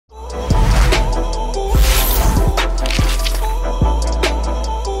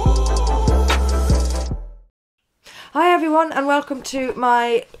everyone, and welcome to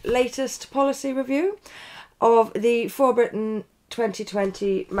my latest policy review of the For Britain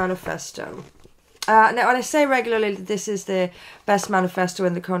 2020 manifesto. Now, when I say regularly that this is the best manifesto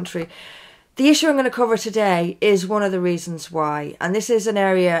in the country, the issue I'm going to cover today is one of the reasons why. And this is an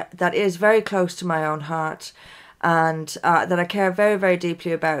area that is very close to my own heart and that I care very, very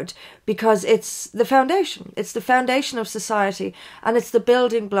deeply about, because it's the foundation. It's the foundation of society, and it's the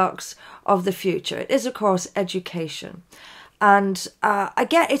building blocks of the future. It is, of course, education. And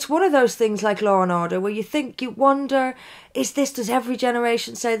again, it's one of those things like Law and Order where you wonder, does every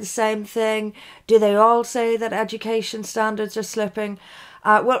generation say the same thing? Do they all say that education standards are slipping?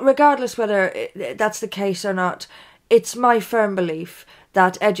 Well, regardless whether that's the case or not, it's my firm belief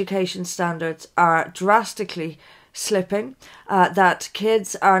that education standards are drastically slipping, that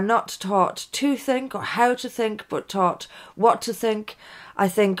kids are not taught to think or how to think, but taught what to think. I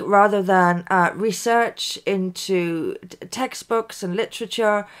think rather than research into textbooks and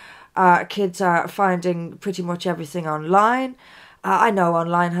literature, kids are finding pretty much everything online. I know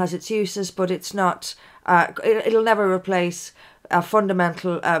online has its uses, but it's not. It'll never replace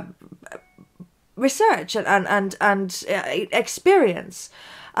fundamental research and experience.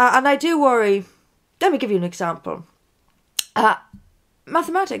 And I do worry. Let me give you an example.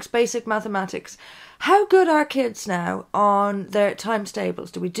 Mathematics, basic mathematics. How good are kids now on their times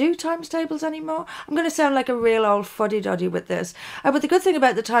tables? Do we do times tables anymore? I'm going to sound like a real old fuddy-duddy with this. But the good thing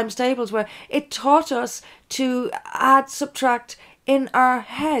about the times tables were it taught us to add, subtract in our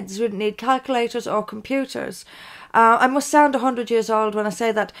heads. We didn't need calculators or computers. I must sound 100 years old when I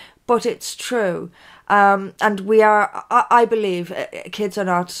say that, but it's true. And we are, I believe, kids are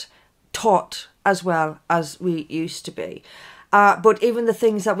not taught as well as we used to be. But even the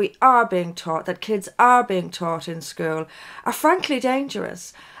things that we are being taught, that kids are being taught in school, are frankly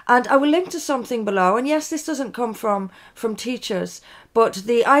dangerous. And I will link to something below. And yes, this doesn't come from teachers, but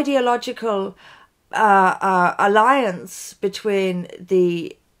the ideological alliance between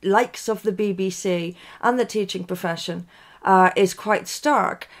the likes of the BBC and the teaching profession is quite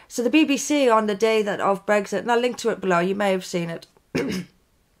stark. So the BBC on the day of Brexit, and I'll link to it below, you may have seen it.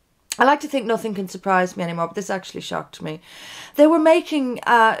 I like to think nothing can surprise me anymore, but this actually shocked me. They were making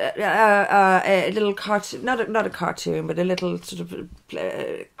a little cartoon, not a cartoon, but a little sort of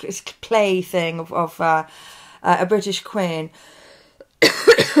play thing of a British Queen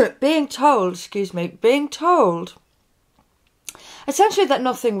being told essentially that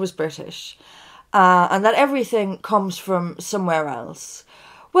nothing was British and that everything comes from somewhere else.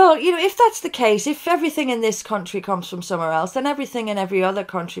 Well, if that's the case, if everything in this country comes from somewhere else, then everything in every other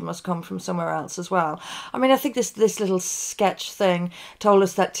country must come from somewhere else as well. I mean, I think this little sketch thing told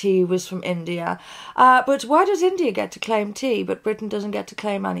us that tea was from India. But why does India get to claim tea, but Britain doesn't get to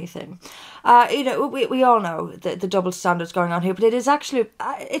claim anything? We all know the double standards going on here, but it is actually,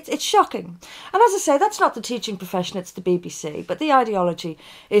 it's shocking. And as I say, that's not the teaching profession, it's the BBC. But the ideology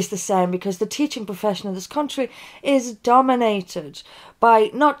is the same, because the teaching profession in this country is dominated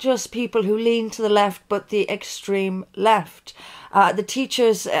by not just people who lean to the left, but the extreme left. The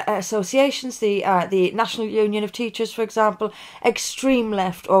teachers' associations, the National Union of Teachers, for example, extreme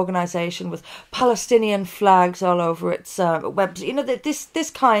left organisation with Palestinian flags all over its website. This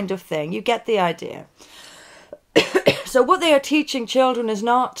kind of thing. You get the idea. So what they are teaching children is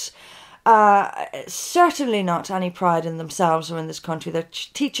not, certainly not any pride in themselves or in this country. They're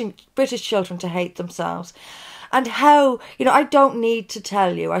teaching British children to hate themselves. And how, I don't need to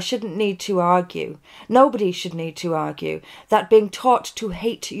tell you, I shouldn't need to argue, nobody should need to argue that being taught to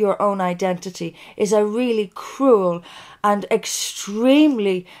hate your own identity is a really cruel and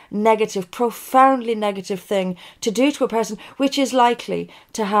extremely negative, profoundly negative thing to do to a person, which is likely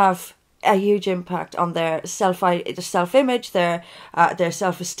to have a huge impact on their self-image, their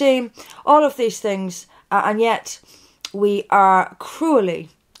self-esteem, all of these things. And yet we are cruelly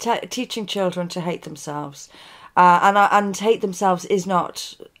teaching children to hate themselves. And hate themselves is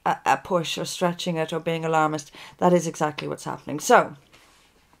not a push or stretching it or being alarmist. That is exactly what's happening. So,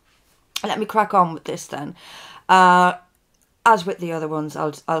 let me crack on with this then. As with the other ones,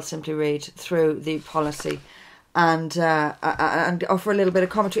 I'll simply read through the policy and offer a little bit of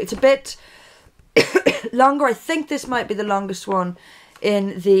commentary. It's a bit longer. I think this might be the longest one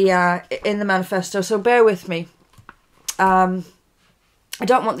in the manifesto. So bear with me. I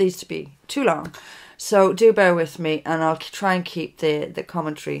don't want these to be too long. So do bear with me, and I'll try and keep the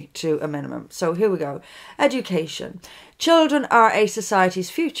commentary to a minimum. So here we go. Education. Children are a society's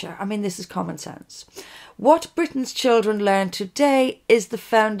future. I mean, this is common sense. What Britain's children learn today is the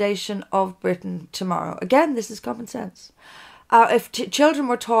foundation of Britain tomorrow. Again, this is common sense. if children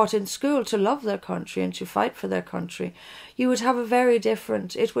were taught in school to love their country and to fight for their country, it would have a very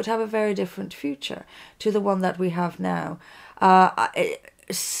different future to the one that we have now.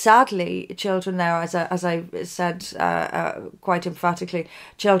 Sadly, children now, as I said quite emphatically,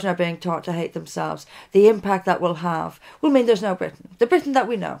 children are being taught to hate themselves. The impact that will have will mean there's no Britain. The Britain that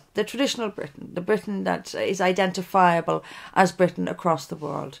we know, the traditional Britain, the Britain that is identifiable as Britain across the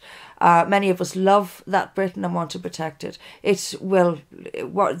world. Many of us love that Britain and want to protect it.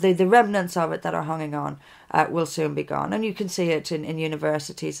 The remnants of it that are hanging on will soon be gone. And you can see it in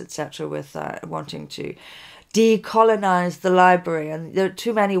universities, etc., with wanting to decolonize the library, and there are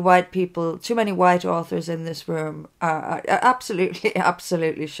too many white people, too many white authors in this room.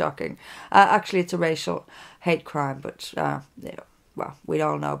 Absolutely shocking. Actually, it's a racial hate crime, but well, we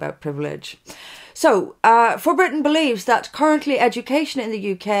all know about privilege. So, For Britain believes that currently education in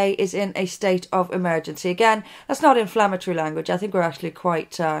the UK is in a state of emergency. Again, that's not inflammatory language. I think we're actually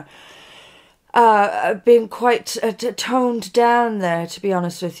quite being quite toned down there, to be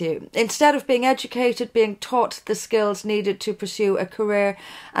honest with you. Instead of being educated, being taught the skills needed to pursue a career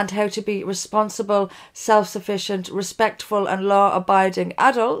and how to be responsible, self-sufficient, respectful and law-abiding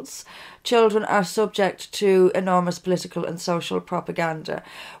adults, children are subject to enormous political and social propaganda.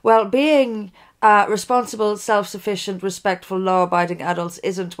 Well, being responsible, self-sufficient, respectful, law-abiding adults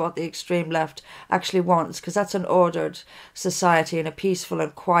isn't what the extreme left actually wants, because that's an ordered society and a peaceful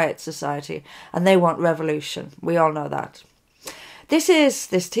and quiet society, and they want revolution. We all know that.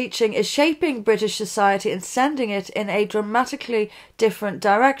 This teaching is shaping British society and sending it in a dramatically different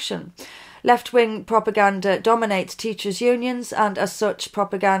direction. Left-wing propaganda dominates teachers' unions, and as such,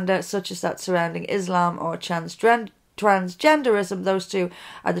 propaganda such as that surrounding Islam or transgenderism, those two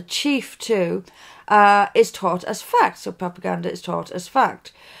are the chief two, is taught as fact. So propaganda is taught as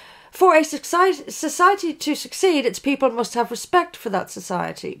fact. For a society to succeed, its people must have respect for that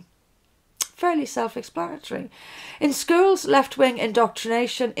society. Fairly self-explanatory. In schools, left-wing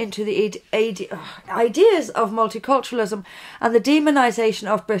indoctrination into the ideas of multiculturalism and the demonisation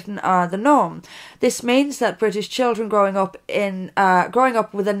of Britain are the norm. This means that British children growing up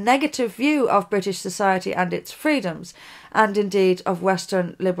with a negative view of British society and its freedoms, and indeed of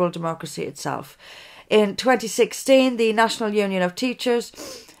Western liberal democracy itself. In 2016, the National Union of Teachers,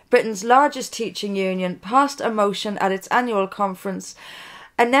 Britain's largest teaching union, passed a motion at its annual conference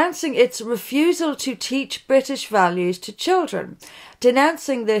announcing its refusal to teach British values to children,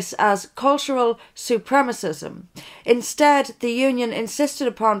 denouncing this as cultural supremacism. Instead, the union insisted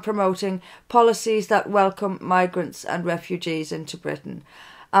upon promoting policies that welcome migrants and refugees into Britain.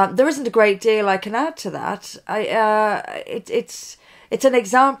 There isn't a great deal I can add to that. It's an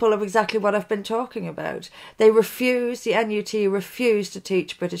example of exactly what I've been talking about. The NUT refused to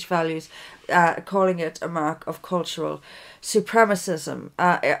teach British values, calling it a mark of cultural supremacism.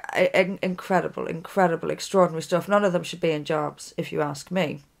 Incredible, extraordinary stuff. None of them should be in jobs, if you ask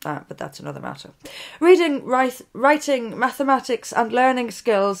me. But that's another matter. Reading, writing, mathematics and learning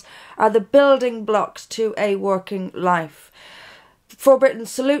skills are the building blocks to a working life. For Britain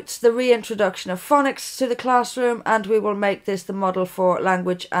salutes the reintroduction of phonics to the classroom, and we will make this the model for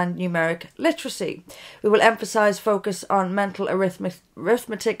language and numeric literacy. We will emphasise focus on mental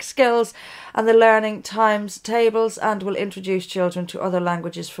arithmetic skills and the learning times tables, and will introduce children to other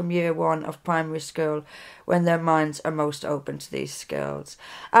languages from year 1 of primary school when their minds are most open to these skills.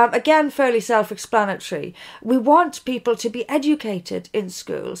 Again, fairly self-explanatory. We want people to be educated in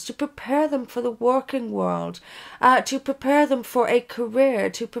schools, to prepare them for the working world, to prepare them for a career,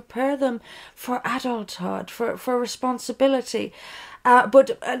 to prepare them for adulthood, for responsibility.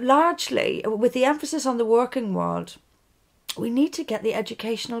 But largely, with the emphasis on the working world, we need to get the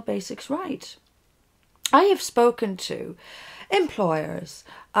educational basics right. I have spoken to employers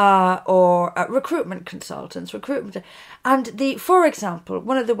or recruitment consultants, and for example,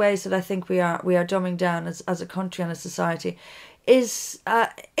 one of the ways that I think we are dumbing down as a country and a society is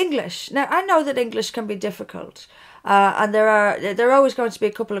English. Now, I know that English can be difficult, and there are always going to be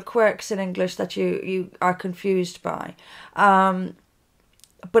a couple of quirks in English that you are confused by,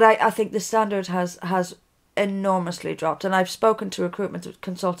 but I think the standard has enormously dropped, and I've spoken to recruitment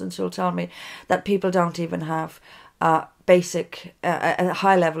consultants who will tell me that people don't even have a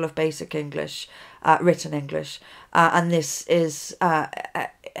high level of basic English, written English, and this is a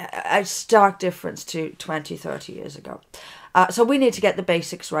stark difference to 20-30 years ago. So we need to get the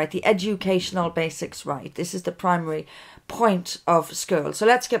basics right, the educational basics right. This is the primary point of school. So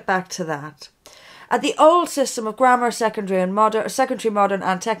let's get back to that. The old system of grammar, secondary, modern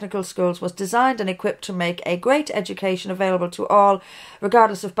and technical schools was designed and equipped to make a great education available to all,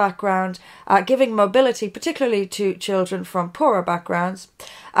 regardless of background, giving mobility, particularly to children from poorer backgrounds.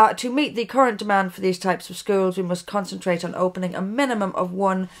 To meet the current demand for these types of schools, we must concentrate on opening a minimum of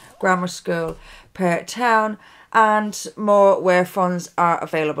one grammar school per town, and more where funds are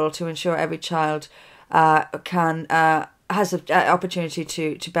available to ensure every child has an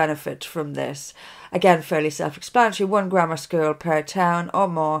opportunity to benefit from this. Again, fairly self-explanatory, one grammar school per town or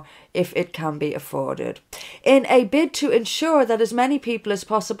more if it can be afforded. In a bid to ensure that as many people as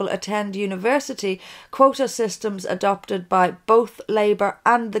possible attend university, quota systems adopted by both Labour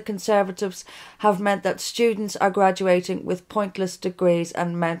and the Conservatives have meant that students are graduating with pointless degrees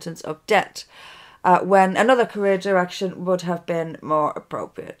and mountains of debt, when another career direction would have been more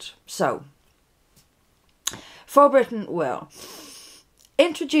appropriate. So, For Britain will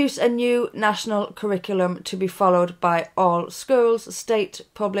introduce a new national curriculum to be followed by all schools, state,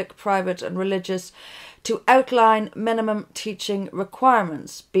 public, private and religious, to outline minimum teaching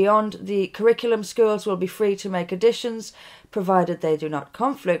requirements. Beyond the curriculum, schools will be free to make additions, provided they do not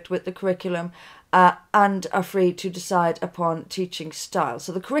conflict with the curriculum, and are free to decide upon teaching style.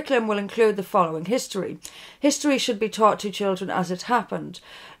 So the curriculum will include the following: history. History should be taught to children as it happened,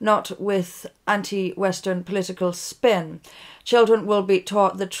 not with anti-Western political spin. Children will be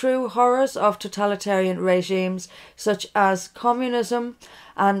taught the true horrors of totalitarian regimes such as communism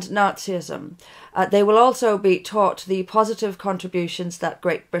and Nazism. They will also be taught the positive contributions that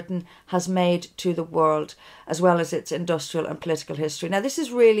Great Britain has made to the world, as well as its industrial and political history. Now, this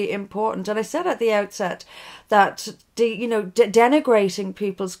is really important, and I said at the outset that denigrating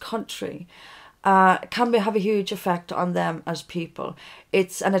people's country can have a huge effect on them as people.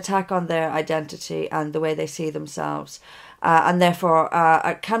 It's an attack on their identity and the way they see themselves. And therefore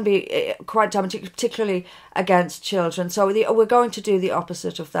it can be quite damaging, particularly against children. So we're going to do the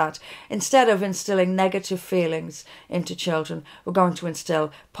opposite of that. Instead of instilling negative feelings into children, we're going to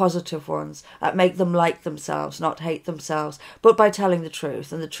instill positive ones, make them like themselves, not hate themselves, but by telling the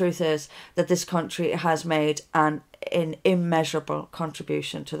truth. And the truth is that this country has made an immeasurable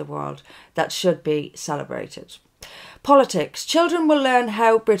contribution to the world that should be celebrated. Politics. Children will learn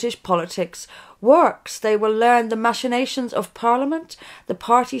how British politics works. They will learn the machinations of Parliament, the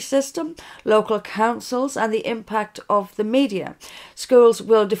party system, local councils, and the impact of the media. Schools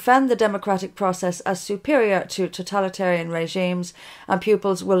will defend the democratic process as superior to totalitarian regimes, and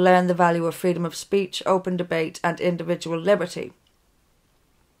pupils will learn the value of freedom of speech, open debate, and individual liberty.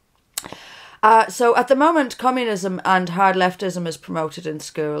 So at the moment, communism and hard leftism is promoted in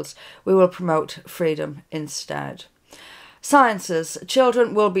schools. We will promote freedom instead. Sciences.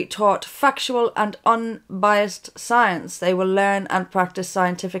 Children will be taught factual and unbiased science. They will learn and practice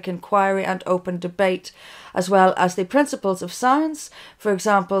scientific inquiry and open debate, as well as the principles of science. For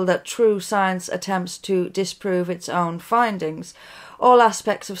example, that true science attempts to disprove its own findings. All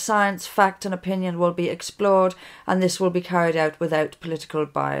aspects of science, fact and opinion will be explored, and this will be carried out without political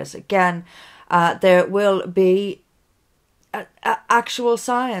bias. Again, there will be actual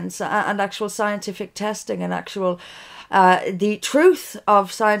science and actual scientific testing and actual the truth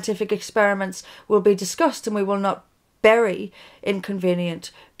of scientific experiments will be discussed, and we will not bury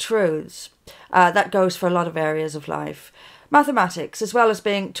inconvenient truths. That goes for a lot of areas of life. Mathematics, as well as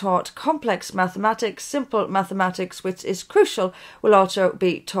being taught complex mathematics, simple mathematics, which is crucial, will also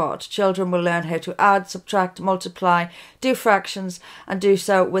be taught. Children will learn how to add, subtract, multiply, do fractions, and do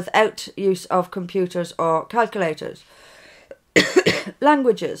so without use of computers or calculators.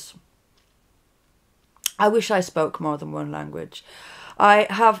 Languages. I wish I spoke more than one language. I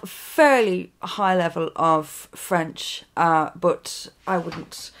have a fairly high level of French, but I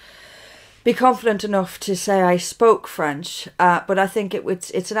wouldn't be confident enough to say I spoke French. But I think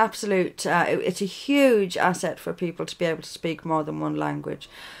it's an absolute, it's a huge asset for people to be able to speak more than one language.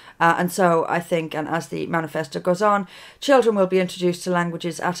 And so I think, and as the manifesto goes on, children will be introduced to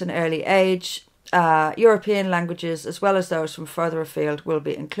languages at an early age. European languages, as well as those from further afield, will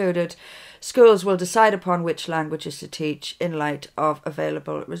be included. Schools will decide upon which languages to teach in light of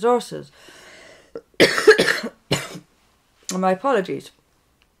available resources. My apologies.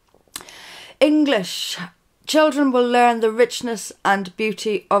 English. Children will learn the richness and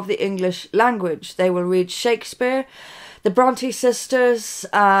beauty of the English language. They will read Shakespeare, the Bronte sisters,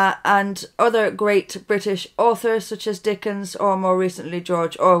 and other great British authors such as Dickens or more recently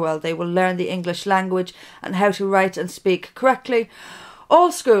George Orwell. They will learn the English language and how to write and speak correctly. All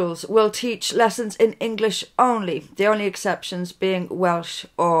schools will teach lessons in English only, the only exceptions being Welsh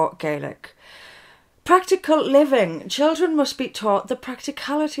or Gaelic. Practical living. Children must be taught the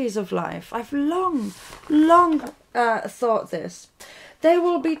practicalities of life. I've long thought this. They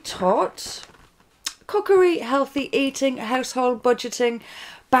will be taught cookery, healthy eating, household budgeting,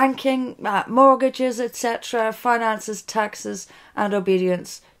 banking, mortgages, etc., finances, taxes, and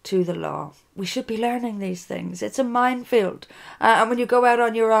obedience to the law. We should be learning these things. It's a minefield. And when you go out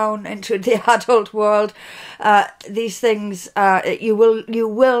on your own into the adult world, these things, you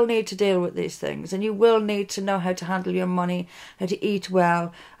will need to deal with these things, and you will need to know how to handle your money, how to eat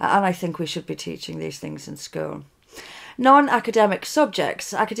well, and I think we should be teaching these things in school. Non-academic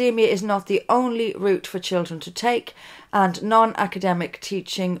subjects. Academia is not the only route for children to take, and non-academic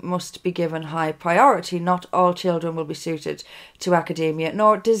teaching must be given high priority. Not all children will be suited to academia,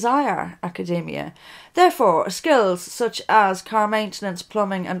 nor desire academia. Therefore, skills such as car maintenance,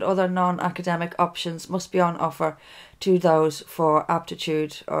 plumbing, and other non-academic options must be on offer to those for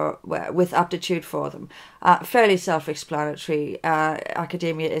aptitude or with aptitude for them. Fairly self-explanatory.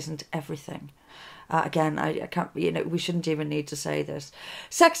 Academia isn't everything. Again, I can't, we shouldn't even need to say this.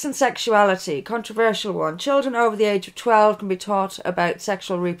 Sex and sexuality, controversial one. Children over the age of 12 can be taught about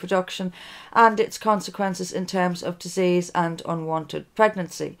sexual reproduction and its consequences in terms of disease and unwanted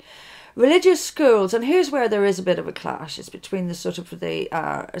pregnancy. Religious schools, and here's where there is a bit of a clash. It's between the sort of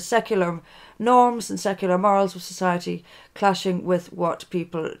the secular norms and secular morals of society clashing with what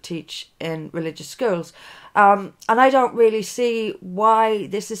people teach in religious schools. And I don't really see why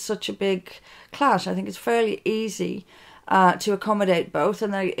this is such a big clash. I think it's fairly easy to accommodate both,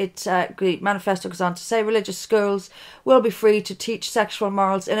 and the manifesto goes on to say religious schools will be free to teach sexual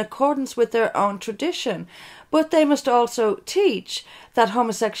morals in accordance with their own tradition, but they must also teach that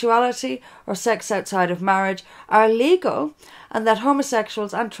homosexuality or sex outside of marriage are legal, and that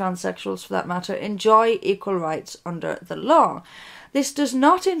homosexuals and transsexuals, for that matter, enjoy equal rights under the law. This does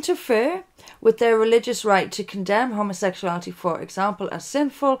not interfere with their religious right to condemn homosexuality, for example, as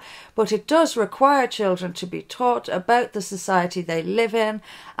sinful, but it does require children to be taught about the society they live in,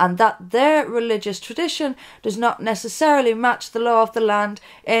 and that their religious tradition does not necessarily match the law of the land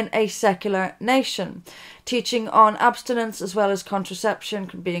in a secular nation. Teaching on abstinence as well as contraception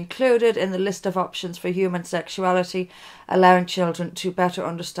can be included in the list of options for human sexuality, allowing children to better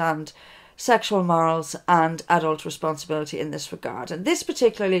understand sexual morals and adult responsibility in this regard. And this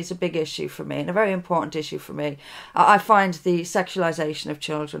particularly is a big issue for me, and a very important issue for me. I find the sexualisation of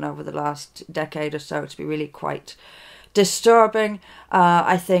children over the last decade or so to be really quite disturbing.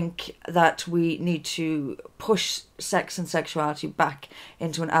 I think that we need to push sex and sexuality back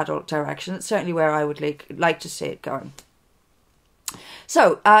into an adult direction. It's certainly where I would like to see it going.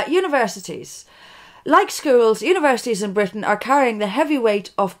 So, universities. Like schools, universities in Britain are carrying the heavy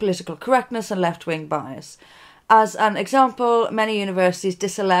weight of political correctness and left-wing bias. As an example, many universities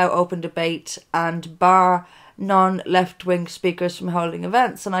disallow open debate and bar non-left-wing speakers from holding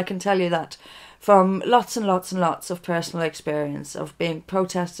events, and I can tell you that from lots and lots and lots of personal experience of being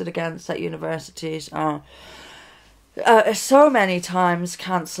protested against at universities, so many times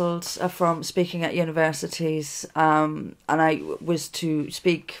cancelled from speaking at universities, and I was to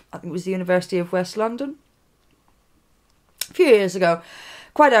speak, I think it was the University of West London a few years ago.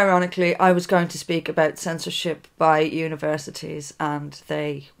 Quite ironically, I was going to speak about censorship by universities, and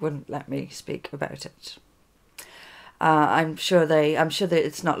they wouldn't let me speak about it. I'm sure that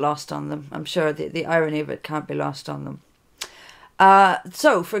it's not lost on them. I'm sure the irony of it can't be lost on them.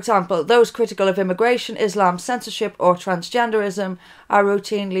 So, for example, those critical of immigration, Islam, censorship or transgenderism are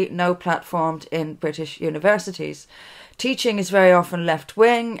routinely no-platformed in British universities. Teaching is very often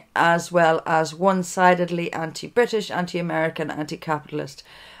left-wing, as well as one-sidedly anti-British, anti-American, anti-capitalist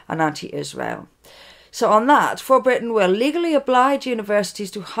and anti-Israel. So on that, For Britain will legally oblige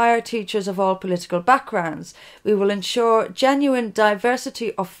universities to hire teachers of all political backgrounds. We will ensure genuine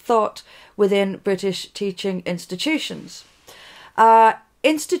diversity of thought within British teaching institutions.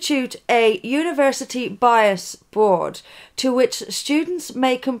 Institute a university bias board to which students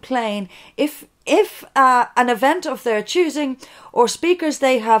may complain if an event of their choosing or speakers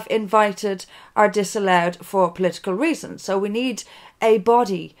they have invited are disallowed for political reasons. So we need a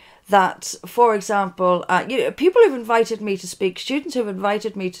body that, for example, people who've invited me to speak, students who've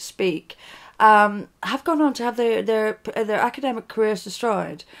invited me to speak, have gone on to have their academic careers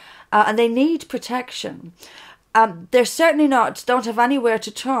destroyed, and they need protection. They're certainly don't have anywhere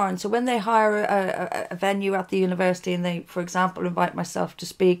to turn. So when they hire a venue at the university and they, for example, invite myself to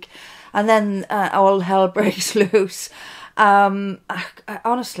speak, and then all hell breaks loose,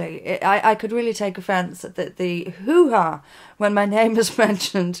 honestly, I could really take offence at the hoo-ha when my name is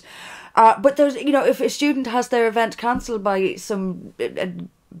mentioned. But there's, if a student has their event cancelled by some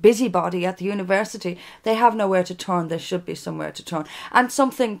busybody at the university, they have nowhere to turn. There should be somewhere to turn, and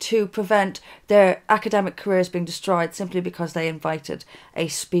something to prevent their academic careers being destroyed simply because they invited a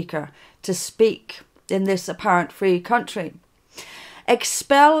speaker to speak in this apparent free country.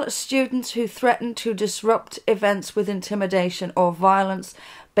 Expel students who threaten to disrupt events with intimidation or violence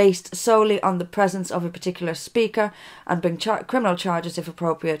based solely on the presence of a particular speaker, and bring criminal charges if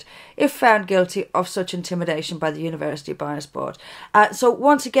appropriate, if found guilty of such intimidation by the University Bias Board. So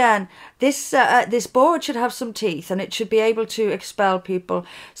once again, this board should have some teeth, and it should be able to expel people.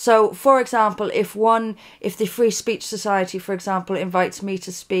 So, for example, if the Free Speech Society, for example, invites me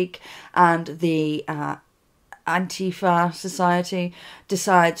to speak, and the Antifa Society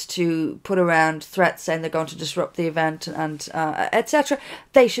decides to put around threats saying they're going to disrupt the event and etc.,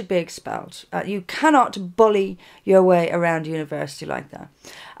 they should be expelled. You cannot bully your way around university like that.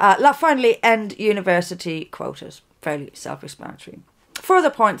 Finally, end university quotas. Fairly self-explanatory. Further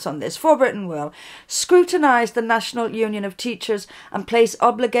points on this. For Britain will scrutinise the National Union of Teachers and place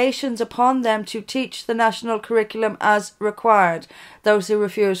obligations upon them to teach the national curriculum as required. Those who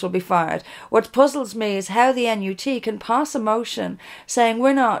refuse will be fired. What puzzles me is how the NUT can pass a motion saying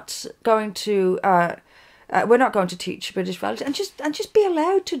we're not going to teach British values and just be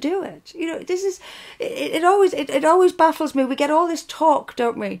allowed to do it. You know, this is it always baffles me. We get all this talk,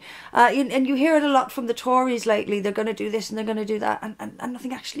 don't we? And you hear it a lot from the Tories lately. They're going to do this and they're going to do that, and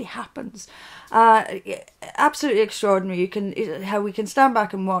nothing actually happens. Absolutely extraordinary. How we can stand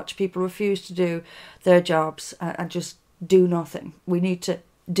back and watch people refuse to do their jobs and just do nothing. We need to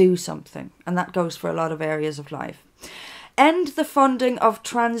do something, and that goes for a lot of areas of life. End the funding of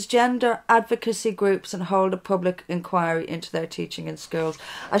transgender advocacy groups and hold a public inquiry into their teaching in schools.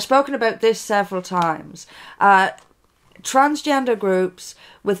 I've spoken about this several times. Transgender groups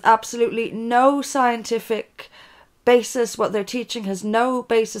with absolutely no scientific basis, what they're teaching has no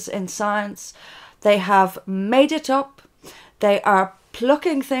basis in science. They have made it up. They are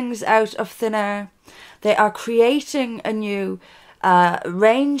plucking things out of thin air. They are creating a new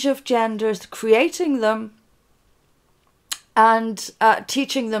range of genders, creating them and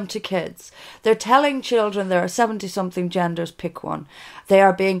teaching them to kids. They're telling children there are 70-something genders, pick one. They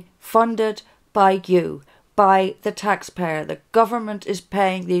are being funded by you, by the taxpayer. The government is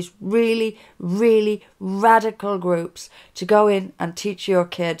paying these really, really radical groups to go in and teach your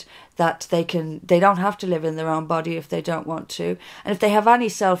kid that they don't have to live in their own body if they don't want to. And if they have any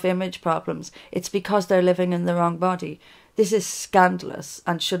self-image problems, it's because they're living in the wrong body. This is scandalous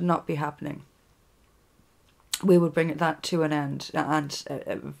and should not be happening. We would bring that to an end, and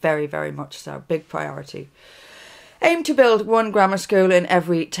very, very much so. Big priority. Aim to build one grammar school in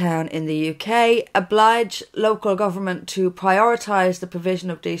every town in the UK. Oblige local government to prioritise the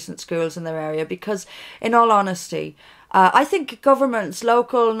provision of decent schools in their area, because, in all honesty, I think governments,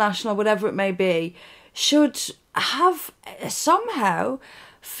 local, national, whatever it may be, should have somehow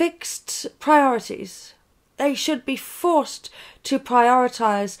fixed priorities. They should be forced to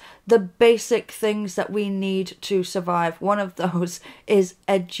prioritise the basic things that we need to survive. One of those is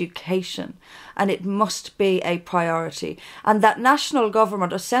education, and it must be a priority. And that national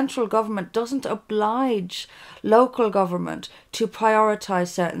government or central government doesn't oblige local government to prioritise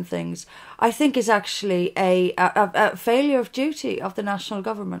certain things, I think is actually a failure of duty of the national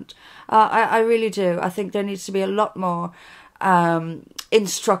government. I really do. I think there needs to be a lot more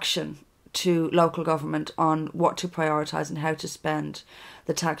instruction to local government on what to prioritise and how to spend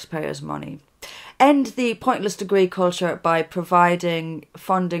the taxpayers' money. End the pointless degree culture by providing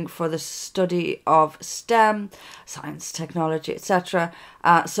funding for the study of STEM, science, technology, etc.,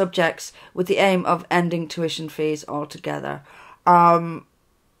 subjects, with the aim of ending tuition fees altogether. Again,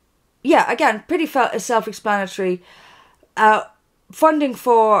 pretty self-explanatory. Funding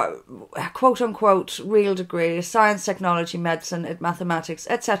for quote-unquote real degrees, science, technology, medicine, mathematics,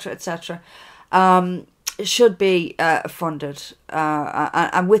 etc., etc., should be funded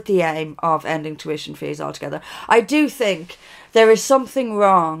and with the aim of ending tuition fees altogether. I do think there is something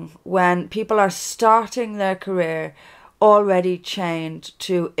wrong when people are starting their career already chained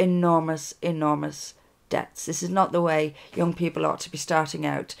to enormous, enormous debts. This is not the way young people ought to be starting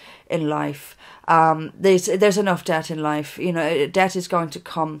out in life. There's enough debt in life. You know, debt is going to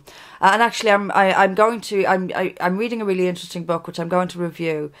come. And actually, I'm reading a really interesting book which I'm going to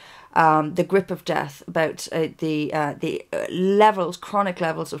review. The Grip of Death, about the levels, chronic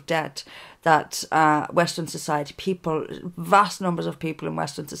levels of debt that Western society, people, vast numbers of people in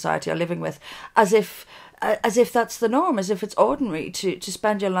Western society are living with, as if that's the norm, as if it's ordinary to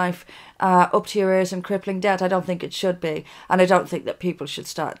spend your life up to your ears in crippling debt. I don't think it should be, and I don't think that people should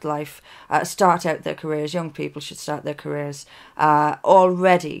start out their careers. Young people should start their careers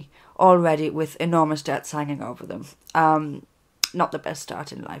already with enormous debts hanging over them. Not the best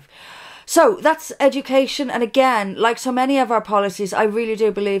start in life. So that's education, and again, like so many of our policies, I really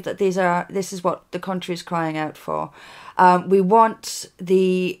do believe that this is what the country is crying out for. We want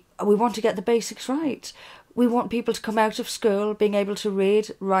to get the basics right. We want people to come out of school being able to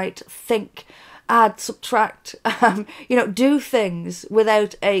read, write, think, add, subtract, do things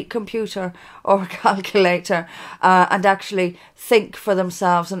without a computer or a calculator, and actually think for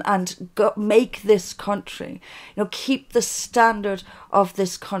themselves and make this country, keep the standard of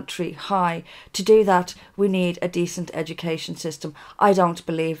this country high. To do that, we need a decent education system. I don't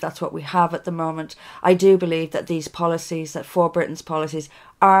believe that's what we have at the moment. I do believe that these policies, that For Britain's policies,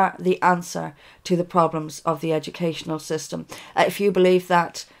 are the answer to the problems of the educational system. If you believe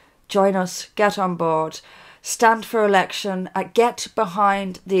that, join us, get on board, stand for election, get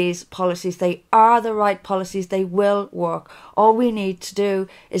behind these policies. They are the right policies. They will work. All we need to do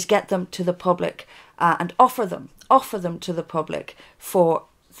is get them to the public and offer them to the public for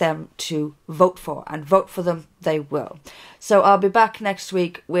them to vote for, and vote for them they will. So I'll be back next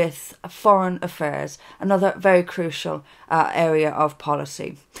week with foreign affairs, another very crucial area of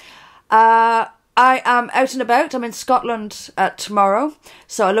policy. I am out and about. I'm in Scotland tomorrow,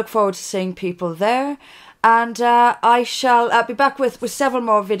 so I look forward to seeing people there. And I shall be back with several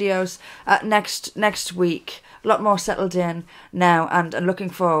more videos next week. A lot more settled in now, and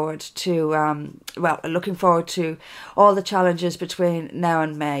looking forward to all the challenges between now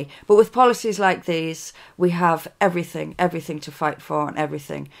and May. But with policies like these, we have everything to fight for and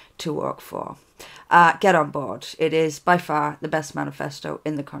everything to work for. Get on board. It is by far the best manifesto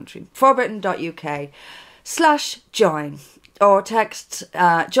in the country. forbritain.uk/join, or text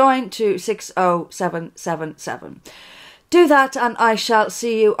join to 60777. Do that, and I shall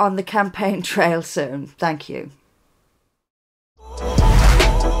see you on the campaign trail soon. Thank you.